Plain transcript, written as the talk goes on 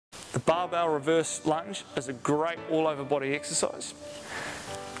The barbell reverse lunge is a great all over body exercise.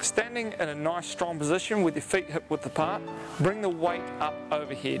 Standing in a nice strong position with your feet hip width apart, bring the weight up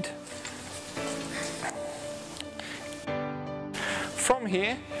overhead. From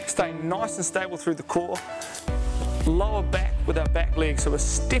here, stay nice and stable through the core, lower back with our back leg, so we're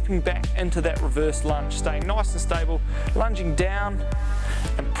stepping back into that reverse lunge, staying nice and stable, lunging down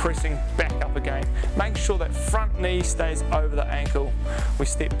and pressing back up again. Make sure that front knee stays over the ankle. We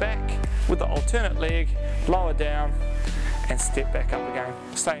step back with the alternate leg, lower down and step back up again.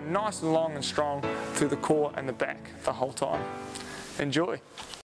 Stay nice and long and strong through the core and the back the whole time. Enjoy.